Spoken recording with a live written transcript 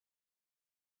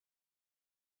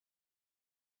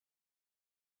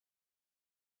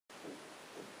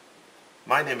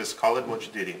My name is Khalid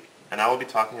Mojadidi, and I will be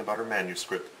talking about our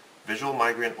manuscript, Visual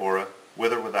Migraine Aura,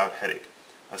 with or without headache,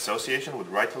 association with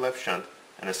right to left shunt,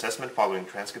 and assessment following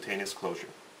transcutaneous closure.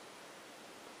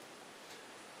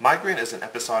 Migraine is an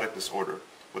episodic disorder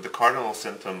with the cardinal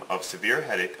symptom of severe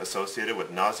headache associated with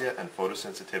nausea and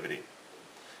photosensitivity.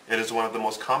 It is one of the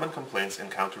most common complaints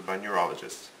encountered by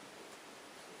neurologists.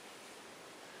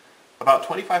 About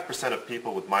 25% of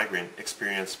people with migraine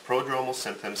experience prodromal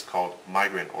symptoms called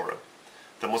migraine aura.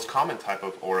 The most common type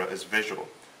of aura is visual,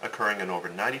 occurring in over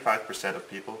 95% of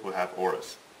people who have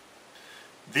auras.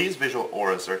 These visual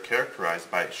auras are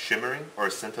characterized by shimmering or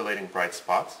scintillating bright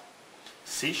spots,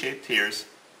 C-shaped tears,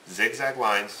 zigzag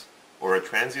lines, or a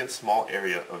transient small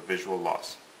area of visual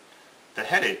loss. The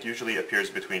headache usually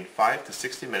appears between 5 to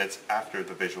 60 minutes after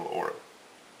the visual aura.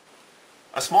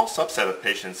 A small subset of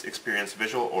patients experience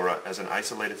visual aura as an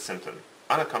isolated symptom,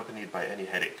 unaccompanied by any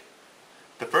headache.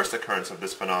 The first occurrence of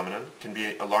this phenomenon can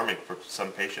be alarming for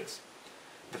some patients.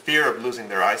 The fear of losing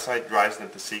their eyesight drives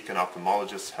them to seek an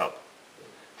ophthalmologist's help.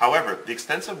 However, the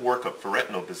extensive workup for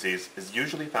retinal disease is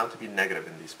usually found to be negative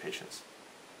in these patients.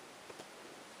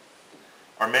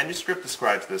 Our manuscript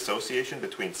describes the association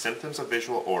between symptoms of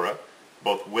visual aura,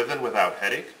 both with and without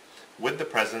headache, with the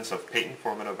presence of patent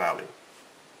foramen-ovale.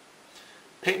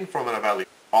 Patent foramen-ovale,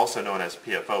 also known as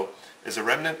PFO, is a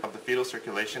remnant of the fetal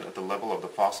circulation at the level of the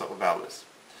fossa ovalis.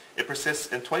 It persists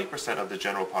in 20% of the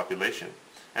general population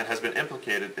and has been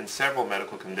implicated in several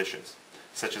medical conditions,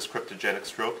 such as cryptogenic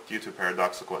stroke due to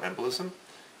paradoxical embolism,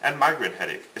 and migraine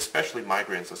headache, especially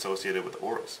migraines associated with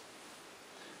auras.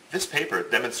 This paper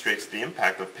demonstrates the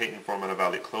impact of patent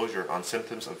foramen-ovale closure on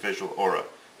symptoms of visual aura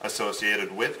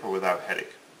associated with or without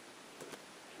headache.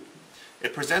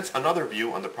 It presents another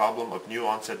view on the problem of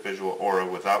new-onset visual aura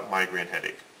without migraine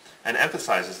headache, and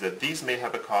emphasizes that these may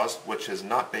have a cause which is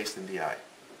not based in the eye.